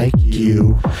 don't like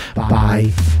you.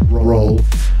 Buy, roll,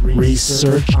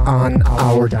 research on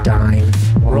our dime.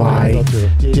 Why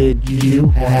did you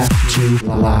have to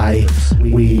lie?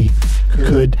 We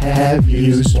could have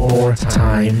used more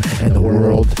time in the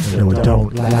world. No,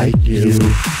 don't like you.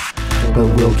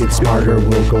 But we'll get smarter,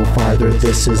 we'll go farther.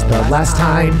 This is the last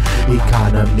time.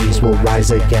 Economies will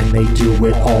rise again, they do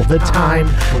it all the time.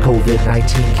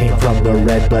 COVID-19 came from the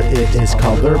red, but it is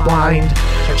colorblind.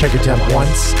 Check your temp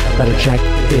once, better check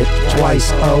it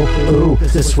twice. Oh, ooh,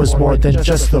 this was more than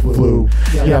just the flu.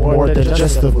 Yeah, more than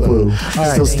just the flu.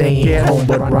 Still staying home,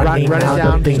 but running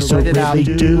down things to really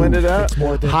do.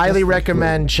 Highly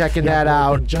recommend checking that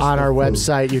out on our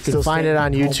website. You can find it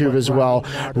on YouTube as well.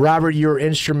 Robert, you were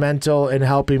instrumental in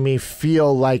helping me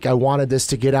feel like I wanted this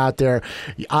to get out there.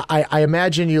 I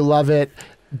imagine you love it.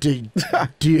 Do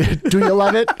you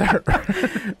love it?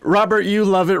 Robert, you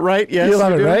love it, right? Yes, you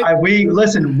love it, right? We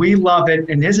love it,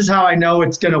 and this is how I know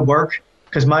it's going to work,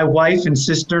 because my wife and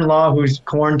sister-in-law, who's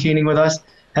quarantining with us,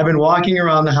 have been walking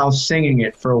around the house singing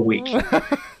it for a week.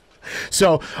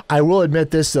 So I will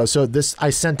admit this though. So I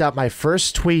sent out my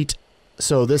first tweet.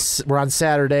 So we're on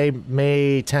Saturday,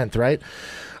 May 10th, right?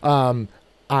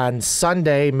 On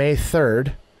Sunday, May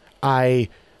 3rd, I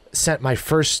sent my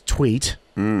first tweet.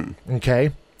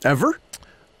 Okay. Ever?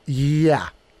 Yeah,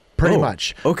 pretty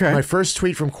much. Okay. My first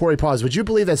tweet from Cory Paus. Would you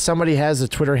believe that somebody has a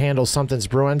Twitter handle Something's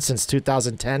Bruin since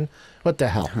 2010? What the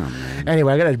hell? Oh,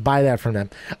 anyway, I got to buy that from them.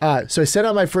 So I sent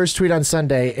out my first tweet on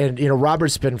Sunday, and,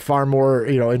 Robert's been far more,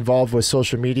 involved with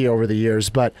social media over the years,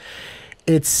 but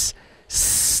it's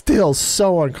still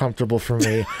so uncomfortable for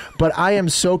me. But I am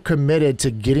so committed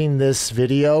to getting this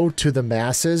video to the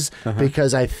masses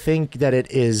because I think that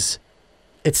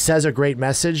it says a great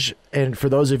message. And for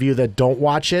those of you that don't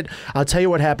watch it, I'll tell you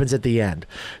what happens at the end.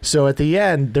 So at the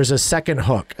end, there's a second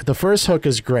hook. The first hook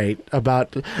is great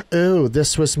about, ooh,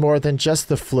 this was more than just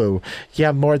the flu.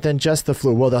 Yeah, more than just the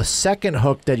flu. Well, the second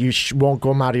hook that you won't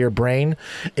come out of your brain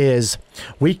is,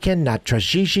 we cannot trust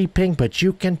Xi Jinping, but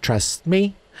you can trust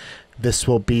me. This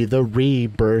will be the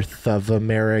rebirth of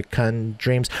American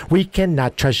dreams. We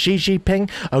cannot trust Xi Jinping.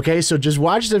 Okay, so just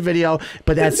watch the video.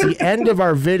 But at the end of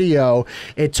our video,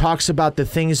 it talks about the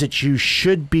things that you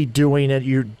should be doing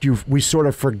that we sort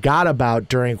of forgot about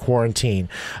during quarantine,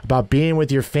 about being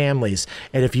with your families.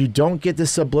 And if you don't get the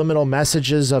subliminal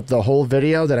messages of the whole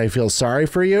video, then I feel sorry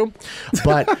for you.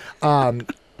 But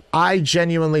I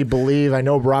genuinely believe, I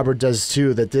know Robert does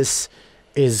too, that this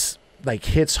is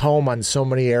hits home on so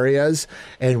many areas,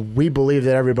 and we believe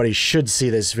that everybody should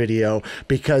see this video,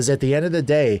 because at the end of the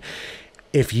day,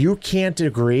 if you can't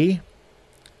agree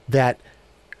that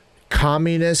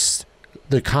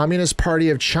the Communist Party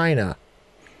of China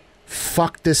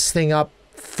fucked this thing up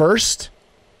first,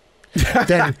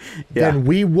 then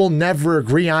we will never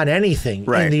agree on anything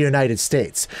in the United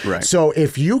States. Right. So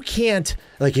if you can't,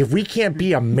 if we can't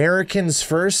be Americans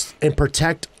first and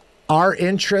protect our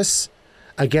interests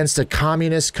against a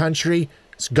communist country's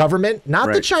government,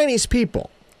 not the Chinese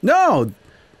people. No.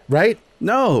 Right?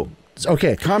 No.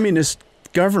 Okay. Communist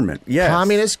government. Yes.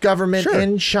 Communist government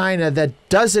in China that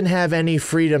doesn't have any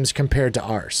freedoms compared to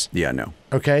ours. Yeah, no.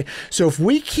 Okay? So if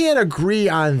we can't agree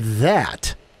on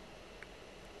that,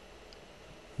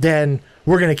 then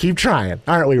we're going to keep trying,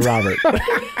 aren't we, Robert?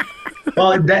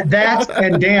 Well, and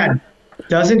Dan,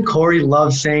 Doesn't Cory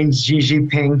love saying Xi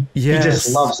Jinping? Yes. He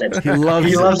just loves it. He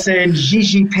loves saying Xi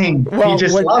Jinping. Well, he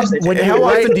just loves it. How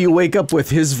often do you wake up with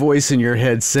his voice in your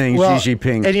head saying Xi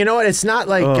Jinping? And you know what? It's not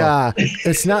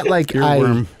like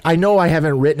I know I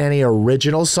haven't written any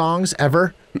original songs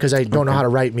ever, because I don't know how to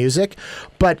write music,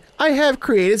 but I have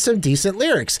created some decent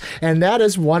lyrics, and that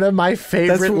is one of my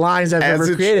favorite lines I've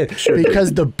ever created,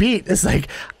 because the beat is like,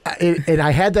 and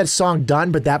I had that song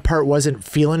done, but that part wasn't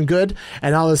feeling good,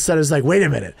 and all of a sudden it's like, wait a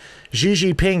minute, Xi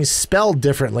Jinping spelled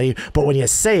differently, but when you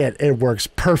say it, it works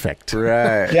perfect.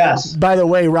 Right. Yes. By the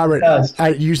way, Robert,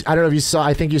 I don't know if you saw,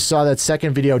 I think you saw that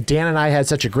second video. Dan and I had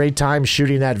such a great time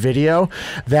shooting that video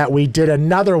that we did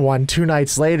another one 2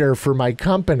 nights later for my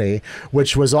company,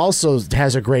 which was also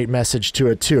has a great message to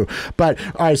it too. But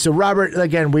all right, so Robert,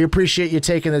 again, we appreciate you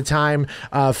taking the time.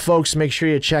 Folks, make sure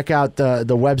you check out the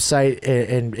website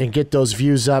and get those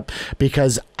views up,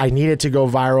 because I need it to go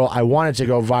viral. I want it to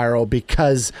go viral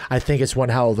because I think it's one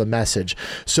hell of a message.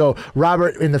 So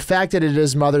Robert, in the fact that it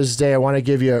is Mother's Day, I want to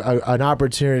give you an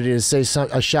opportunity to say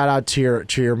a shout out to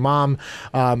your mom.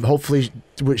 Hopefully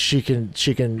she can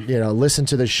listen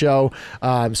to the show.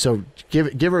 So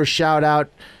give her a shout out.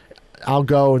 I'll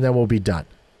go, and then we'll be done.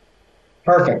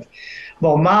 Perfect.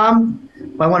 Well, Mom,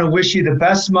 I want to wish you the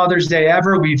best Mother's Day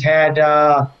ever. We've had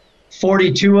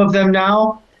 42 of them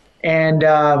now, and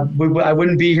I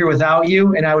wouldn't be here without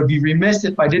you, and I would be remiss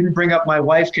if I didn't bring up my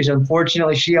wife, because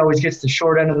unfortunately she always gets the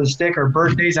short end of the stick. Her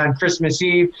birthday's on Christmas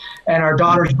Eve, and our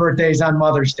daughter's birthday's on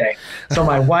Mother's Day. So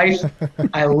my wife,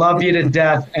 I love you to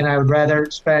death, and I would rather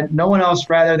spend no one else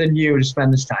rather than you to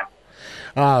spend this time.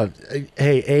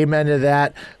 Hey, amen to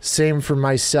that. Same for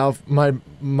myself. My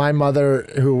mother,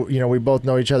 who, we both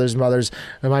know each other's mothers,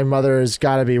 and my mother has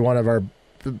got to be one of our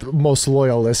most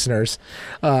loyal listeners,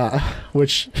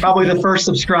 which probably the first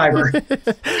subscriber.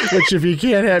 Which, if you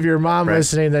can't have your mom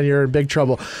listening, then you're in big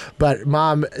trouble. But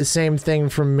Mom, same thing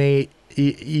from me.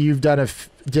 You've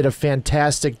did a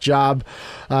fantastic job.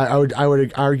 I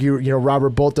would argue, Robert,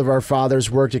 both of our fathers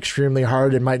worked extremely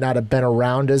hard and might not have been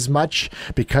around as much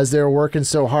because they were working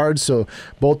so hard. So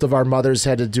both of our mothers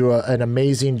had to do an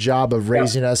amazing job of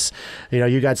raising us.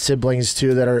 You got siblings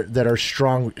too that are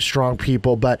strong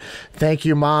people. But thank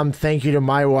you, Mom. Thank you to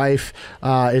my wife.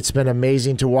 It's been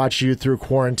amazing to watch you through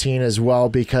quarantine as well,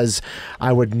 because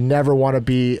I would never want to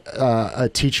be a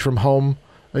teach from home.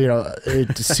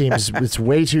 It seems it's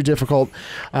way too difficult.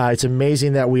 It's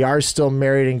amazing that we are still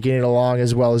married and getting along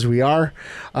as well as we are,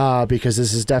 because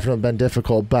this has definitely been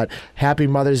difficult. But happy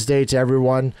Mother's Day to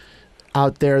everyone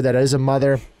out there that is a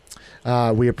mother.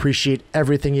 We appreciate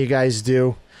everything you guys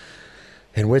do.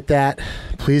 And with that,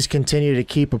 please continue to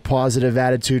keep a positive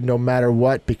attitude no matter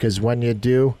what, because when you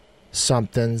do,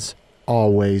 something's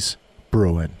always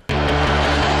brewing.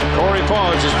 Cory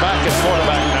Paus is back at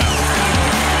quarterback.